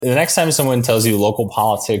The next time someone tells you local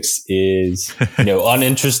politics is,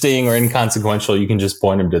 uninteresting or inconsequential, you can just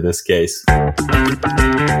point them to this case.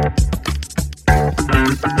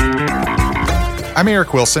 I'm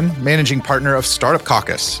Eric Wilson, managing partner of Startup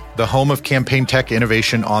Caucus, the home of campaign tech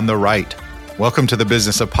innovation on the right. Welcome to the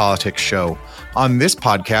Business of Politics show. On this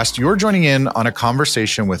podcast, you're joining in on a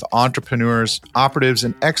conversation with entrepreneurs, operatives,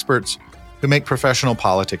 and experts who make professional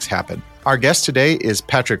politics happen. Our guest today is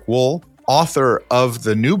Patrick Wohl, author of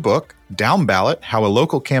the new book, Down Ballot, How a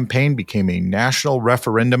Local Campaign Became a National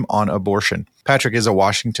Referendum on Abortion. Patrick is a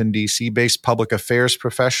Washington, D.C.-based public affairs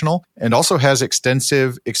professional and also has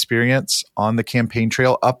extensive experience on the campaign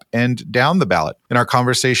trail up and down the ballot. In our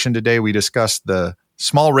conversation today, we discussed the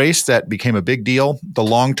small race that became a big deal, the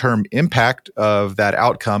long-term impact of that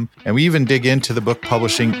outcome, and we even dig into the book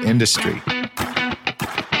publishing industry.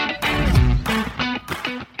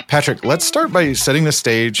 Patrick, let's start by setting the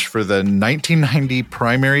stage for the 1990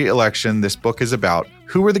 primary election this book is about.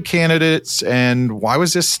 Who were the candidates and why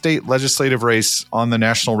was this state legislative race on the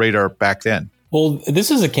national radar back then? Well,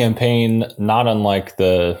 this is a campaign not unlike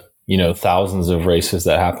the thousands of races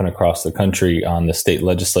that happen across the country on the state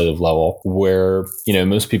legislative level where,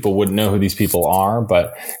 most people wouldn't know who these people are.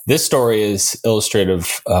 But this story is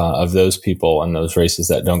illustrative of those people and those races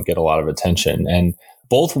that don't get a lot of attention. And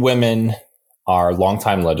both women are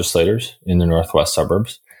longtime legislators in the Northwest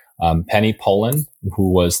suburbs. Penny Pullen,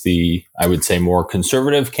 who was the, I would say, more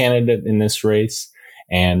conservative candidate in this race,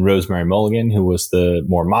 and Rosemary Mulligan, who was the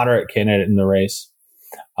more moderate candidate in the race,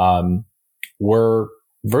 were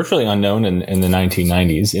virtually unknown in the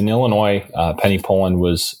 1990s. In Illinois, Penny Pullen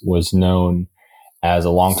was known as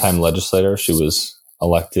a longtime legislator. She was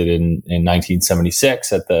elected in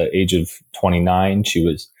 1976 at the age of 29. She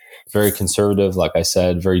was very conservative, like I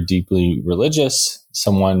said, very deeply religious,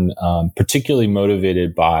 someone particularly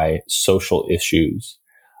motivated by social issues.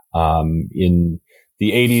 In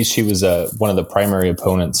the 80s, she was one of the primary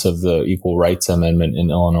opponents of the Equal Rights Amendment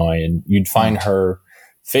in Illinois, and you'd find her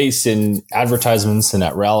face in advertisements and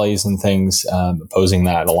at rallies and things, opposing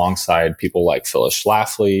that alongside people like Phyllis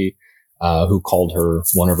Schlafly, who called her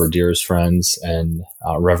one of her dearest friends, and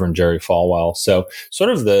Reverend Jerry Falwell. So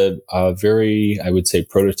sort of the very, I would say,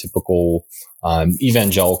 prototypical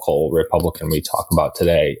evangelical Republican we talk about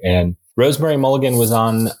today. And Rosemary Mulligan was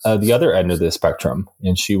on the other end of the spectrum,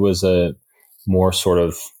 and she was a more sort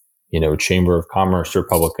of, Chamber of Commerce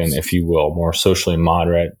Republican, if you will, more socially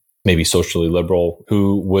moderate, maybe socially liberal,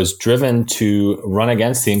 who was driven to run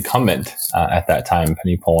against the incumbent at that time,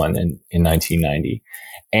 Penny Pullen, in 1990.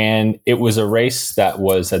 And it was a race that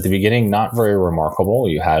was at the beginning not very remarkable.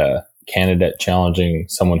 You had a candidate challenging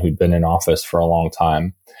someone who'd been in office for a long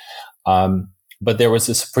time. But there was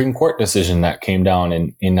a Supreme Court decision that came down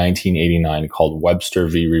in 1989 called Webster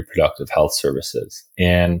v. Reproductive Health Services.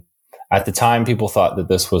 And at the time, people thought that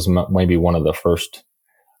this was maybe one of the first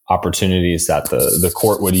opportunities that the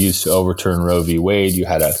court would use to overturn Roe v. Wade. You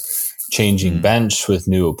had a changing bench with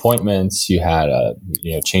new appointments. You had a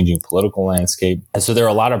changing political landscape. And so there are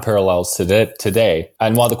a lot of parallels to today.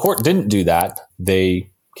 And while the court didn't do that,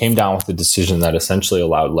 they came down with a decision that essentially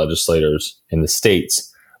allowed legislators in the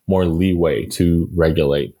states more leeway to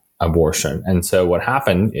regulate abortion. And so what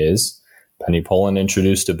happened is Penny Pullen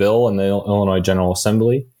introduced a bill in the Illinois General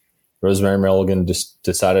Assembly. Rosemary Mulligan just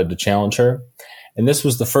decided to challenge her. And this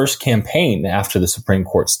was the first campaign after the Supreme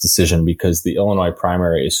Court's decision because the Illinois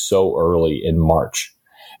primary is so early in March.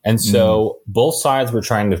 And so both sides were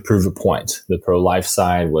trying to prove a point. The pro-life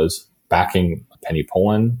side was backing Penny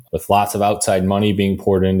Pullen with lots of outside money being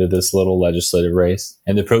poured into this little legislative race.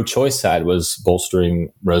 And the pro-choice side was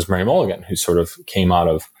bolstering Rosemary Mulligan, who sort of came out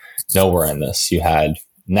of nowhere in this. You had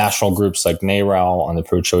national groups like NARAL on the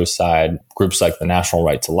pro-choice side, groups like the National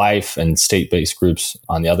Right to Life, and state-based groups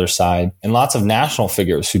on the other side, and lots of national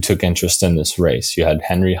figures who took interest in this race. You had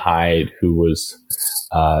Henry Hyde, who was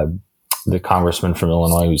the congressman from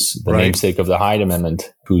Illinois, who's the namesake of the Hyde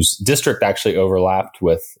Amendment, whose district actually overlapped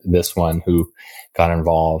with this one, who got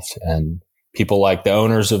involved, and people like the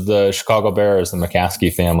owners of the Chicago Bears, the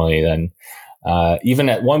McCaskey family, and even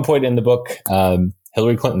at one point in the book,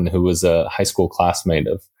 Hillary Clinton, who was a high school classmate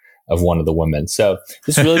of one of the women. So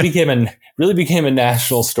this really became a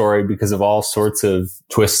national story because of all sorts of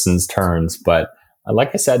twists and turns. But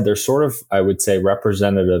like I said, they're sort of, I would say,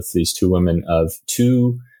 representative, these two women, of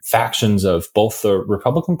two factions of both the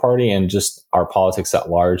Republican Party and just our politics at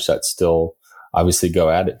large that still obviously go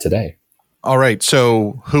at it today. All right.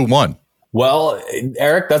 So who won? Well,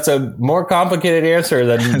 Eric, that's a more complicated answer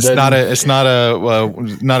than it's not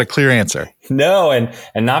a clear answer. No, and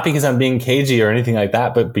not because I'm being cagey or anything like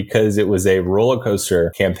that, but because it was a roller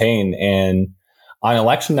coaster campaign. And on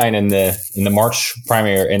election night in the March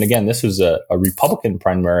primary, and again, this was a Republican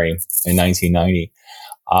primary in 1990.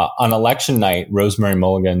 On election night, Rosemary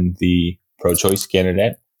Mulligan, the pro-choice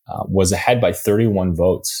candidate, was ahead by 31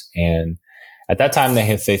 votes. And at that time,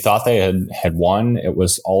 they thought they had won. It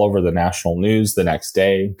was all over the national news the next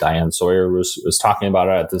day. Diane Sawyer was talking about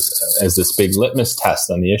it as this big litmus test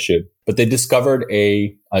on the issue. But they discovered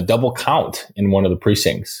a double count in one of the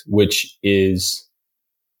precincts, which is,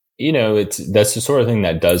 that's the sort of thing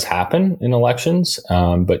that does happen in elections.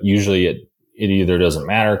 But usually it either doesn't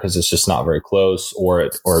matter because it's just not very close, or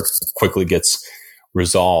it quickly gets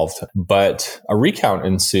resolved. But a recount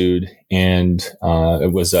ensued, and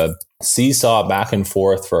it was a seesaw back and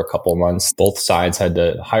forth for a couple of months. Both sides had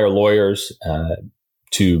to hire lawyers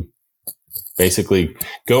to basically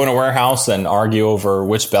go in a warehouse and argue over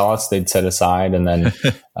which ballots they'd set aside and then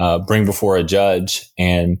bring before a judge.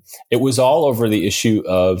 And it was all over the issue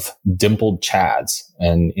of dimpled chads.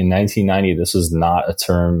 And in 1990, this was not a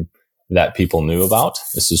term that people knew about.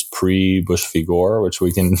 This is pre-Bush v. Gore, which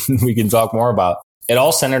we can talk more about. It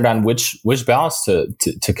all centered on which ballots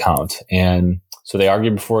to count. And so they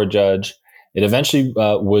argued before a judge. It eventually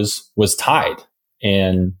was tied.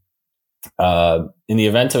 And in the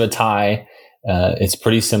event of a tie, it's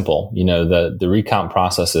pretty simple. The recount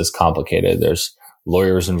process is complicated. There's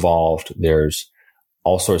lawyers involved. There's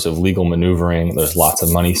all sorts of legal maneuvering. There's lots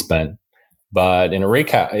of money spent. But in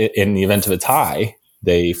the event of a tie,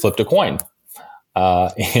 they flipped a coin.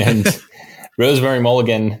 And Rosemary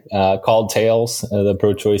Mulligan called tails, the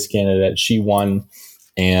pro-choice candidate. She won.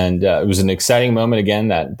 And it was an exciting moment again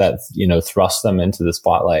that thrust them into the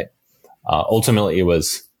spotlight. Ultimately, it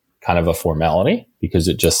was kind of a formality because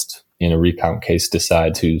it just, in a recount case,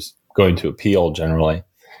 decides who's going to appeal generally.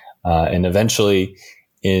 And eventually,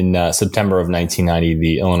 in September of 1990,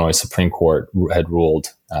 the Illinois Supreme Court had ruled,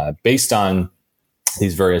 based on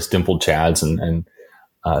these various dimpled chads and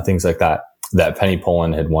things like that Penny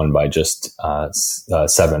Poland had won by just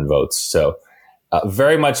 7 votes. So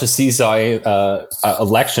very much a seesaw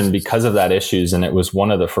election because of that issues. And it was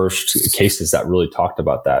one of the first cases that really talked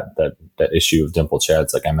about that issue of dimpled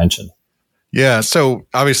chads, like I mentioned. Yeah. So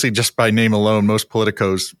obviously, just by name alone, most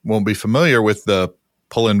politicos won't be familiar with the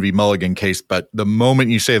Poland v. Mulligan case. But the moment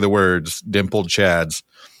you say the words dimpled chads,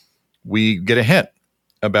 we get a hint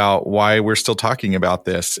about why we're still talking about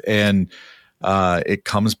this. And it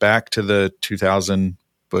comes back to the 2000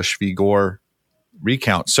 Bush v. Gore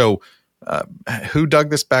recount. So who dug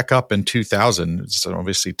this back up in 2000? It's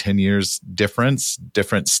obviously 10 years difference,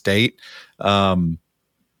 different state.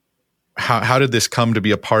 How did this come to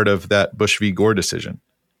be a part of that Bush v. Gore decision?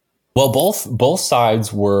 Well, both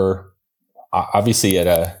sides were obviously at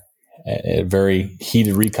a very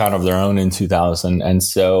heated recount of their own in 2000. And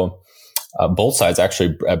so both sides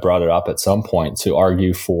actually brought it up at some point to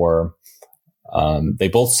argue for, they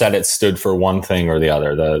both said it stood for one thing or the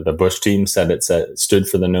other. The Bush team said it stood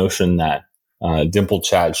for the notion that dimpled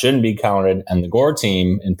chad shouldn't be counted. And the Gore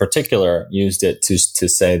team in particular used it to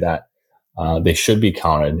say that they should be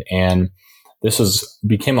counted. And this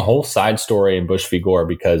became a whole side story in Bush v. Gore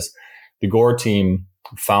because the Gore team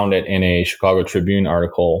found it in a Chicago Tribune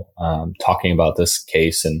article talking about this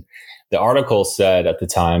case. And the article said at the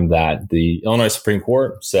time that the Illinois Supreme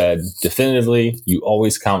Court said definitively, you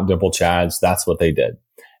always count dimpled chads. That's what they did.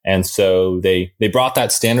 And so they brought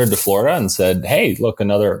that standard to Florida and said, hey, look,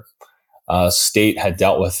 another state had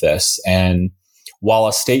dealt with this. And while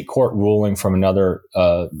a state court ruling from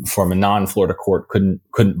from a non-Florida court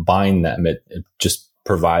couldn't bind them, it just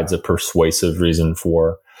provides a persuasive reason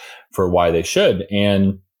for why they should.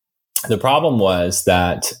 And the problem was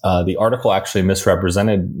that the article actually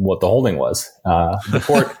misrepresented what the holding was. The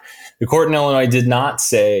court in Illinois did not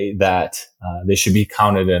say that they should be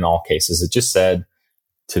counted in all cases. It just said,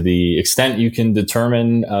 to the extent you can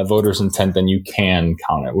determine voters' intent, then you can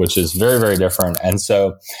count it, which is very, very different. And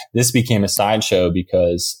so this became a sideshow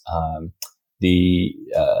because the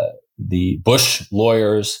Bush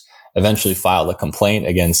lawyers eventually filed a complaint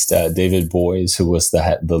against David Boies, who was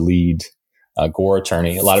the lead Gore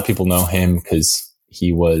attorney. A lot of people know him because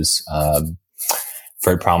he was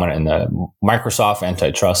very prominent in the Microsoft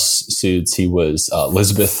antitrust suits. He was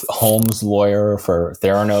Elizabeth Holmes' lawyer for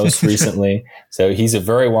Theranos recently. So he's a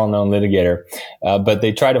very well-known litigator. But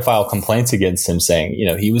they tried to file complaints against him saying,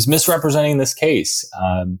 he was misrepresenting this case.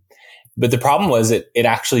 But the problem was it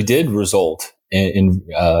actually did result in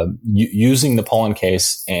using the Poland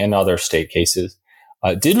case and other state cases,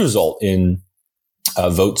 did result in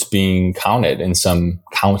votes being counted in some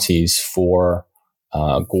counties for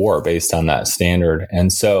Gore based on that standard.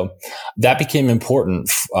 And so that became important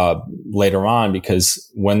later on, because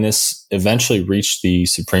when this eventually reached the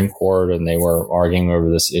Supreme Court and they were arguing over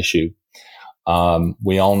this issue,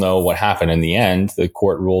 we all know what happened in the end. The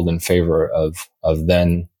court ruled in favor of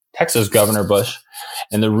then Texas Governor Bush.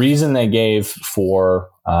 And the reason they gave for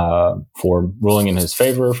ruling in his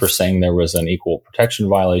favor, for saying there was an equal protection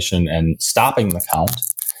violation and stopping the count,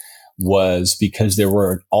 was because there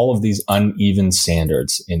were all of these uneven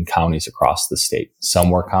standards in counties across the state. Some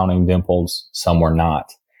were counting dimples, some were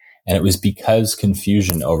not. And it was because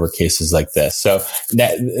confusion over cases like this. So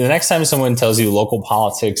the next time someone tells you local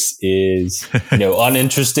politics is,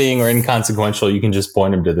 uninteresting or inconsequential, you can just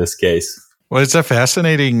point them to this case. Well, it's a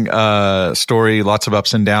fascinating story, lots of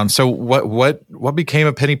ups and downs. So what became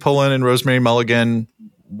of Penny Pullen and Rosemary Mulligan?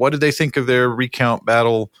 What did they think of their recount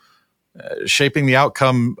battle shaping the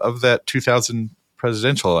outcome of that 2000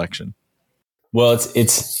 presidential election? Well,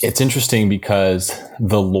 it's interesting because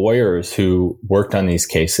the lawyers who worked on these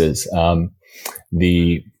cases,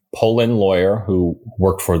 the Pullen lawyer who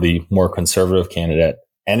worked for the more conservative candidate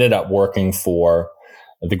ended up working for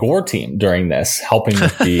the Gore team during this, helping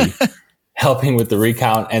with the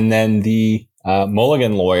recount, and then the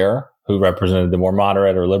Mulligan lawyer who represented the more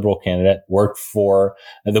moderate or liberal candidate worked for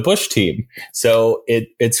the Bush team. So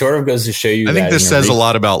it sort of goes to show you. I think this says a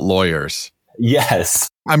lot about lawyers. Yes.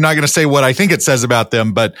 I'm not going to say what I think it says about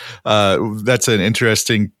them, but that's an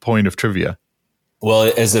interesting point of trivia.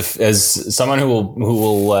 Well, as someone who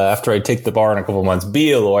will after I take the bar in a couple of months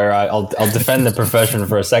be a lawyer, I'll defend the profession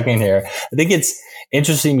for a second here. I think it's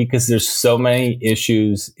interesting because there's so many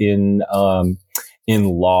issues in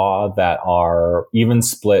law that are even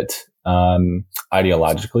split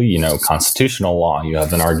ideologically. Constitutional law, you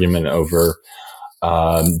have an argument over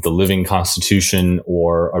the living Constitution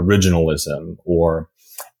or originalism, or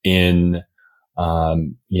in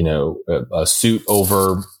a suit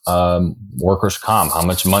over workers' comp, how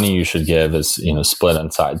much money you should give is split on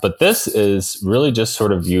sides. But this is really just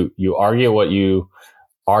sort of you argue what you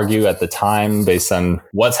argue at the time based on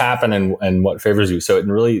what's happened and what favors you. So it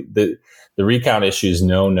really the recount issues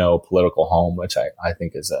know no political home, which I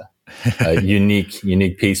think is a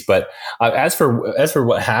unique piece. But as for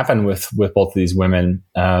what happened with both of these women,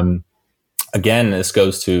 again, this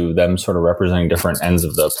goes to them sort of representing different ends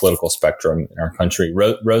of the political spectrum in our country.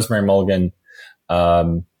 Rosemary Mulligan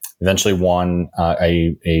eventually won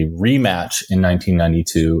a rematch in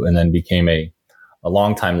 1992, and then became a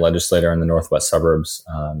longtime legislator in the Northwest suburbs,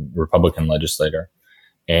 Republican legislator.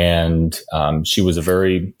 And she was a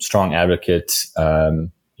very strong advocate,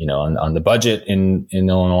 on the budget in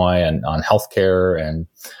Illinois and on healthcare, and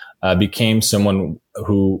became someone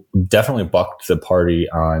who definitely bucked the party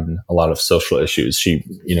on a lot of social issues. She,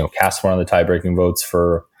 cast one of the tie-breaking votes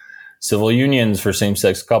for civil unions for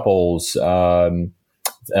same-sex couples,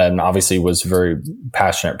 and obviously was a very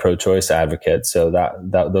passionate pro-choice advocate. So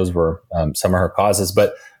that those were some of her causes,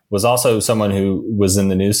 but was also someone who was in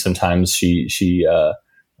the news sometimes. She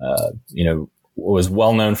was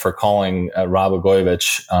well known for calling Rob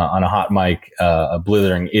Blagojevich on a hot mic a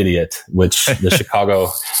blithering idiot, which the Chicago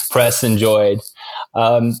press enjoyed.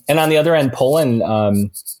 And on the other end, Pullen,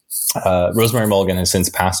 Rosemary Mulligan has since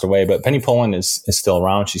passed away, but Penny Pullen is still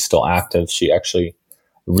around. She's still active. She actually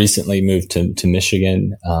recently moved to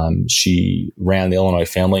Michigan. She ran the Illinois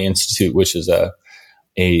Family Institute, which is a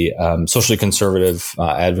socially conservative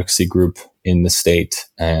advocacy group in the state,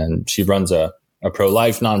 and she runs a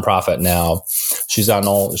pro-life nonprofit now. She's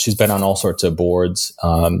been on all sorts of boards.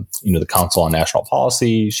 The Council on National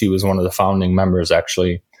Policy. She was one of the founding members,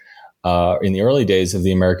 actually, in the early days of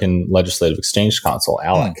the American Legislative Exchange Council,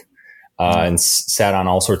 ALEC, and sat on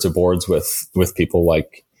all sorts of boards with people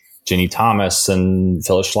like Ginny Thomas and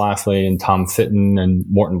Phyllis Schlafly and Tom Fitton and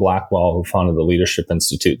Morton Blackwell, who founded the Leadership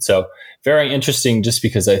Institute. So very interesting, just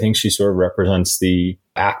because I think she sort of represents the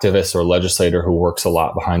activist or legislator who works a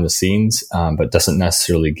lot behind the scenes, but doesn't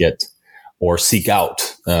necessarily get or seek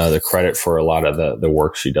out the credit for a lot of the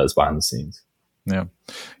work she does behind the scenes. Yeah.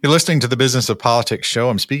 You're listening to the Business of Politics show.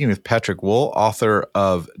 I'm speaking with Patrick Wohl, author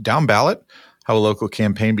of Down Ballot, How a Local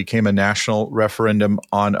Campaign Became a National Referendum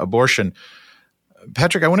on Abortion.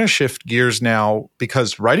 Patrick, I want to shift gears now,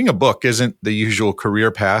 because writing a book isn't the usual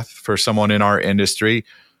career path for someone in our industry.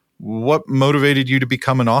 What motivated you to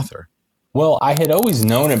become an author? Well, I had always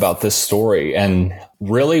known about this story, and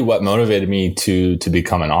really what motivated me to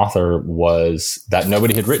become an author was that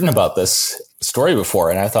nobody had written about this story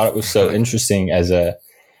before. And I thought it was so interesting as a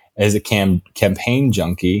campaign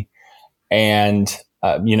junkie. And,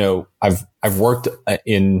 I've worked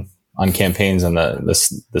on campaigns on the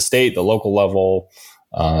state, the local level,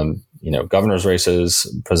 governor's races,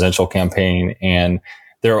 presidential campaign, and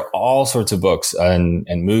there are all sorts of books and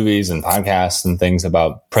movies and podcasts and things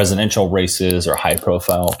about presidential races or high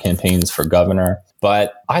profile campaigns for governor.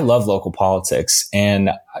 But I love local politics,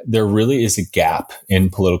 and there really is a gap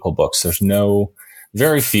in political books. There's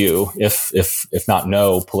very few, if not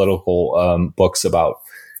no, political books about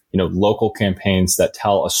local campaigns that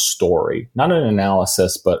tell a story, not an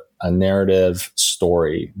analysis, but a narrative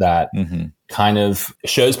story that kind of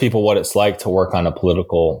shows people what it's like to work on a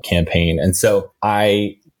political campaign. And so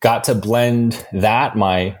I got to blend that,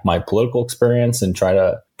 my political experience, and try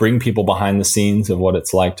to bring people behind the scenes of what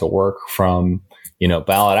it's like to work from,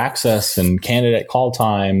 ballot access and candidate call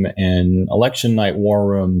time and election night war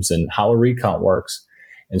rooms and how a recount works,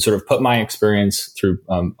 and sort of put my experience through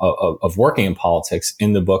of working in politics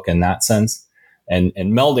in the book in that sense, and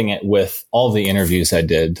melding it with all the interviews I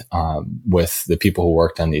did with the people who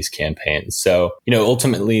worked on these campaigns. So,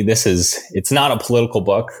 ultimately it's not a political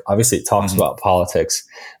book. Obviously it talks about politics,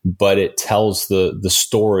 but it tells the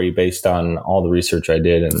story based on all the research I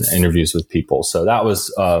did and interviews with people. So that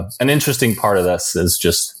was an interesting part of this, is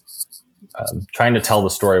just trying to tell the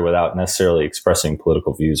story without necessarily expressing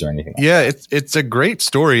political views or anything like that. It's a great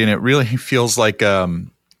story, and it really feels like a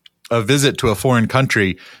visit to a foreign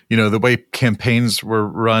country. The way campaigns were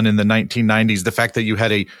run in the 1990s, the fact that you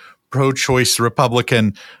had a pro-choice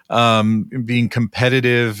Republican being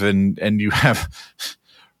competitive, and you have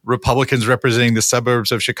Republicans representing the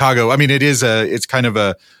suburbs of Chicago. I mean, it's kind of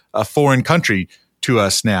a foreign country to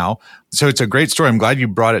us now. So it's a great story. I'm glad you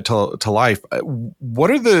brought it to life.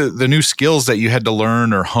 What are the new skills that you had to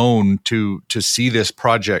learn or hone to see this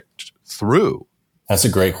project through? That's a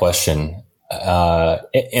great question.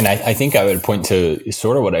 And I think I would point to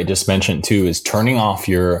sort of what I just mentioned too, is turning off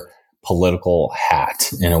your political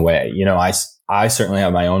hat in a way. I certainly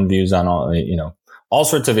have my own views on all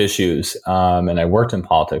sorts of issues. And I worked in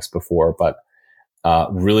politics before, but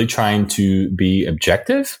really trying to be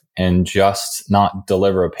objective and just not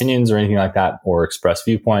deliver opinions or anything like that, or express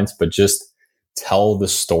viewpoints, but just tell the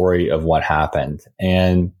story of what happened.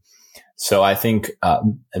 And so I think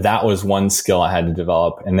that was one skill I had to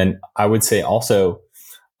develop. And then I would say also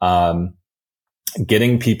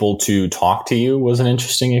getting people to talk to you was an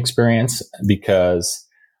interesting experience, because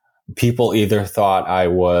people either thought I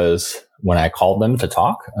was, when I called them to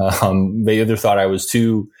talk, they either thought I was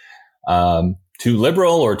too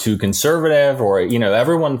liberal or too conservative, or,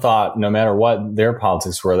 everyone thought no matter what their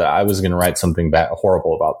politics were, that I was going to write something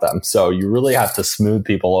horrible about them. So you really have to smooth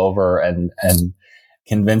people over and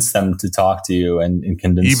convince them to talk to you and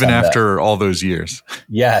convince even them after all those years.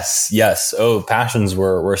 Yes. Oh, passions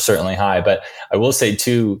were certainly high, but I will say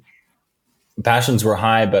too, passions were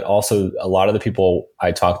high, but also a lot of the people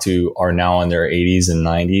I talked to are now in their 80s and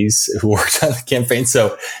 90s who worked on the campaign.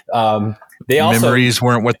 So, they also, memories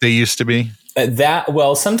weren't what they used to be.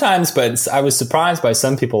 Sometimes, but I was surprised by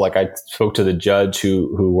some people. Like, I spoke to the judge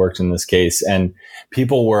who worked in this case, and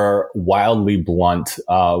people were wildly blunt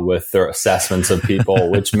with their assessments of people,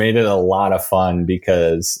 which made it a lot of fun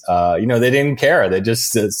because, they didn't care. They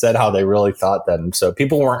just said how they really thought them. So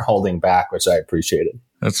people weren't holding back, which I appreciated.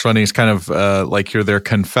 That's funny. It's kind of like you're their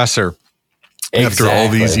confessor. Exactly. After all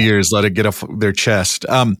these years, let it get off their chest.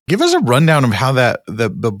 Give us a rundown of how the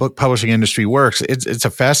book publishing industry works. It's a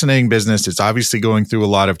fascinating business. It's obviously going through a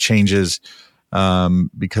lot of changes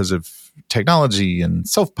because of technology and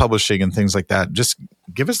self-publishing and things like that. Just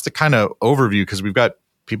give us the kind of overview, because we've got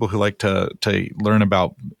people who like to learn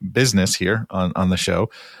about business here on the show.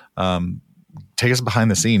 Take us behind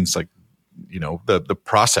the scenes, like, the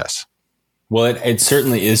process. Well, it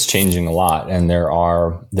certainly is changing a lot. And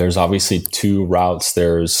there's obviously two routes.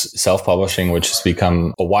 There's self-publishing, which has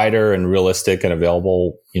become a wider and realistic and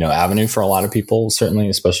available, avenue for a lot of people, certainly,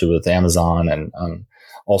 especially with Amazon and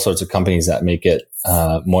all sorts of companies that make it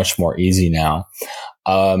much more easy now.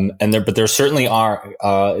 But there certainly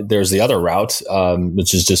there's the other route,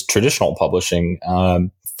 which is just traditional publishing.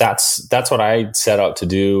 That's what I set out to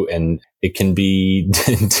do. And it can be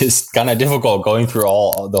just kind of difficult going through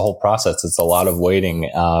the whole process. It's a lot of waiting.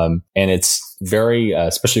 And it's very,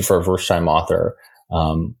 especially for a first time author, a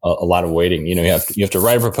lot of waiting. You have to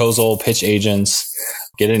write a proposal, pitch agents,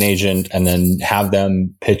 get an agent, and then have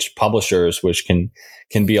them pitch publishers, which can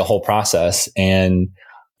be a whole process. And,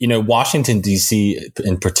 Washington, D.C.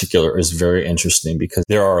 in particular is very interesting because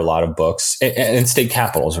there are a lot of books and state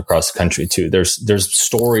capitals across the country too. There's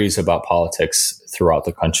stories about politics throughout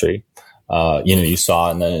the country. You saw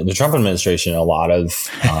in the Trump administration a lot of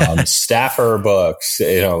staffer books,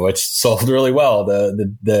 which sold really well.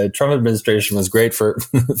 The Trump administration was great for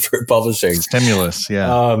publishing. Stimulus,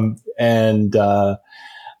 yeah.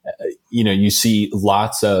 you see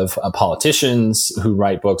lots of politicians who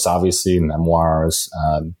write books, obviously memoirs,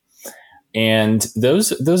 and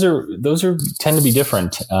those are tend to be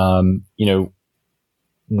different.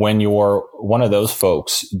 When you're one of those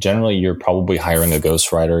folks, generally you're probably hiring a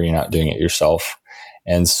ghostwriter. You're not doing it yourself.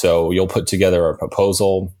 And so you'll put together a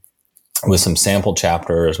proposal with some sample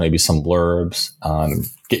chapters, maybe some blurbs,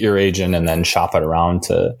 get your agent, and then shop it around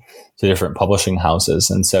to different publishing houses.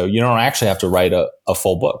 And so you don't actually have to write a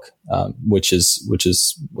full book, which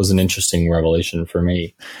was an interesting revelation for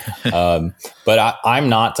me. But I'm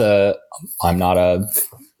not a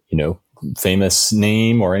famous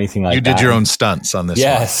name or anything like that. You did your own stunts on this.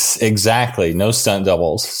 Yes, one. Exactly. No stunt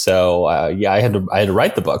doubles. So I had to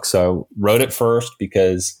write the book. So I wrote it first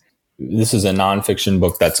because this is a nonfiction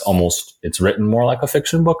book it's written more like a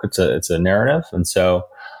fiction book. It's a narrative. And so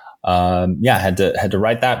I had to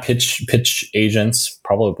write that, pitch agents,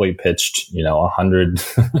 probably pitched 100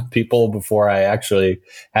 people before I actually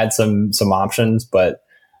had some options, but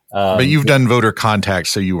you've done voter contact,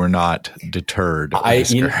 so you were not deterred or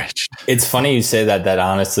discouraged. It's funny you say that. That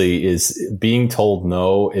honestly is being told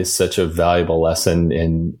no is such a valuable lesson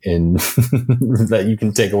in that you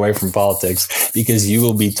can take away from politics, because you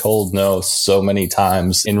will be told no so many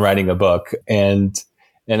times in writing a book. And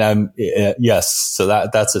I'm yes, so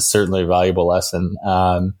that's certainly a valuable lesson.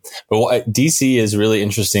 But DC is really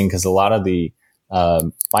interesting because a lot of the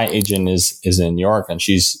my agent is in New York, and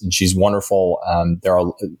she's wonderful.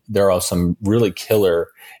 There are some really killer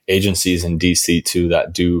agencies in DC too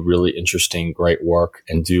that do really interesting, great work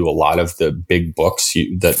and do a lot of the big books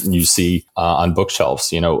that you see on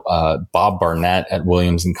bookshelves. Bob Barnett at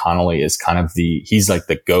Williams and Connolly is kind of he's like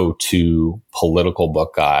the go-to political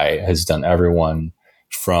book guy. Has done everyone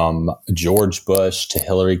from George Bush to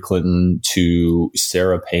Hillary Clinton to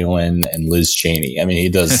Sarah Palin and Liz Cheney. I mean, he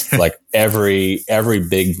does like every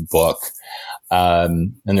big book.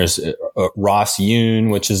 And there's Ross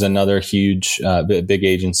Yoon, which is another huge, big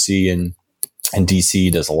agency in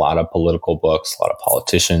DC, does a lot of political books, a lot of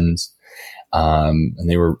politicians. And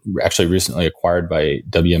they were actually recently acquired by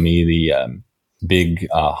WME, the big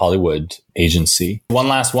Hollywood agency. One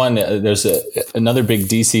last one. There's another big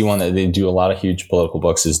DC one that they do a lot of huge political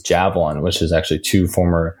books is Javelin, which is actually two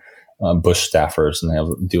former Bush staffers, and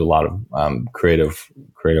they do a lot of creative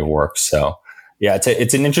work. So yeah,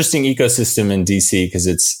 it's an interesting ecosystem in DC because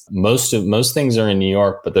it's most things are in New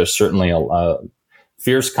York, but there's certainly a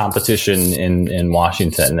fierce competition in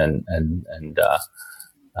Washington and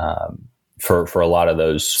for a lot of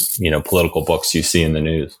those political books you see in the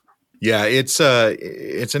news. Yeah, it's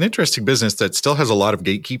an interesting business that still has a lot of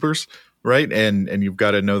gatekeepers, right? And you've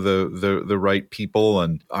got to know the right people,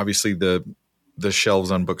 and obviously the shelves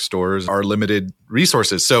on bookstores are limited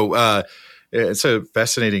resources. So it's a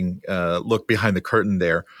fascinating look behind the curtain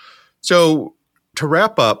there. So to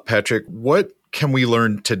wrap up, Patrick, what can we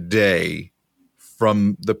learn today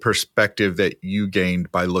from the perspective that you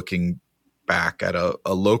gained by looking back at a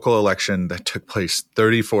local election that took place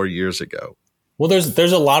 34 years ago? Well,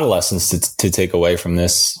 there's a lot of lessons to take away from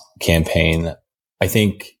this campaign. I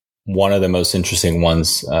think one of the most interesting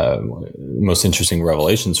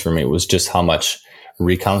revelations for me was just how much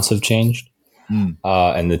recounts have changed.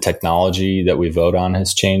 And the technology that we vote on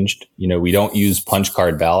has changed. We don't use punch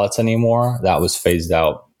card ballots anymore. That was phased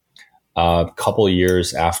out a couple of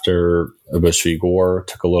years after Bush v. Gore.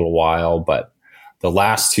 Took a little while, but the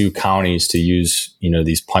last two counties to use,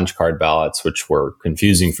 these punch card ballots, which were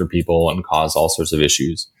confusing for people and caused all sorts of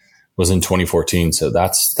issues, was in 2014. So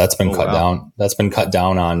that's been cut down. That's been cut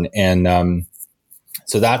down on. And,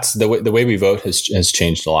 so that's the way we vote has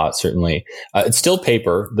changed a lot. Certainly, it's still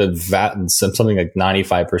paper. The something like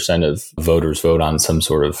 95% of voters vote on some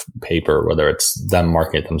sort of paper, whether it's them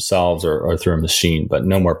marking it themselves or through a machine, but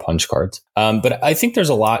no more punch cards. But I think there's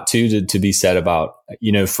a lot too to be said about,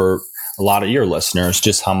 for a lot of your listeners,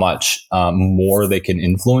 just how much more they can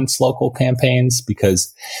influence local campaigns,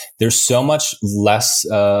 because there's so much less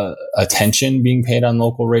attention being paid on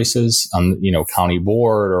local races on, county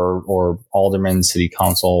board or alderman, city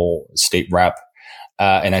council, state rep.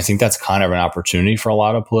 And I think that's kind of an opportunity for a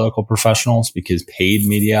lot of political professionals, because paid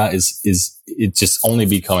media is it's just only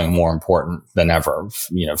becoming more important than ever.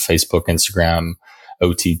 Facebook, Instagram,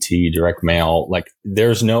 OTT, direct mail, like there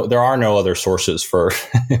are no other sources for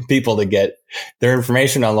people to get their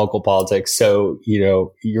information on local politics. So,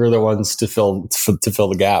 you're the ones to fill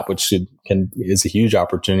the gap, which is a huge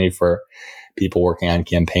opportunity for people working on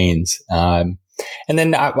campaigns. And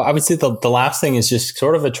then I would say the last thing is just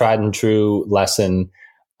sort of a tried and true lesson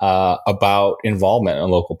about involvement in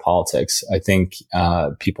local politics. I think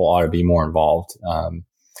people ought to be more involved.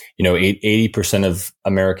 80% of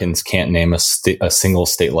Americans can't name a single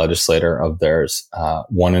state legislator of theirs.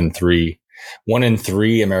 One in three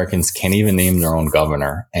Americans can't even name their own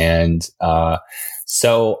governor. And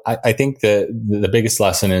so I think the biggest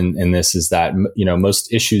lesson in this is that,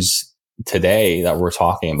 most issues today that we're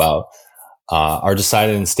talking about are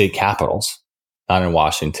decided in state capitals, not in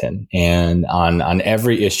Washington. And on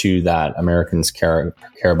every issue that Americans care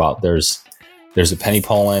about, there's a Penny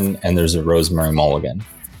Poland and there's a Rosemary Mulligan.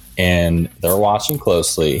 And they're watching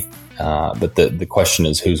closely, but the question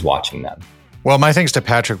is, who's watching them? Well, my thanks to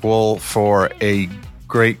Patrick Wohl for a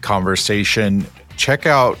great conversation. Check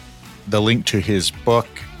out the link to his book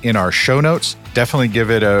in our show notes. Definitely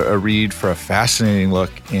give it a read for a fascinating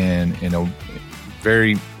look in a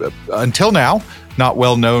very, until now, not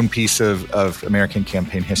well-known piece of American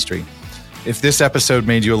campaign history. If this episode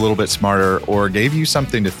made you a little bit smarter or gave you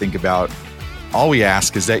something to think about, all we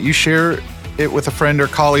ask is that you share it with a friend or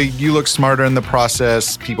colleague. You look smarter in the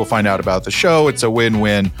process. People find out about the show. It's a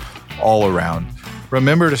win-win all around.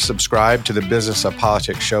 Remember to subscribe to the Business of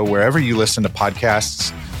Politics show wherever you listen to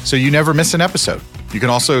podcasts so you never miss an episode. You can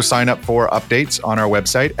also sign up for updates on our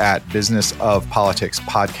website at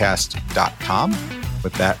businessofpoliticspodcast.com.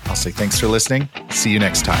 With that, I'll say thanks for listening. See you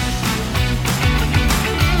next time.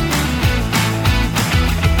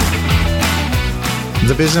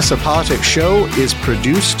 The Business of Politics show is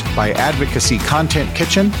produced by Advocacy Content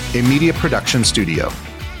Kitchen, a media production studio.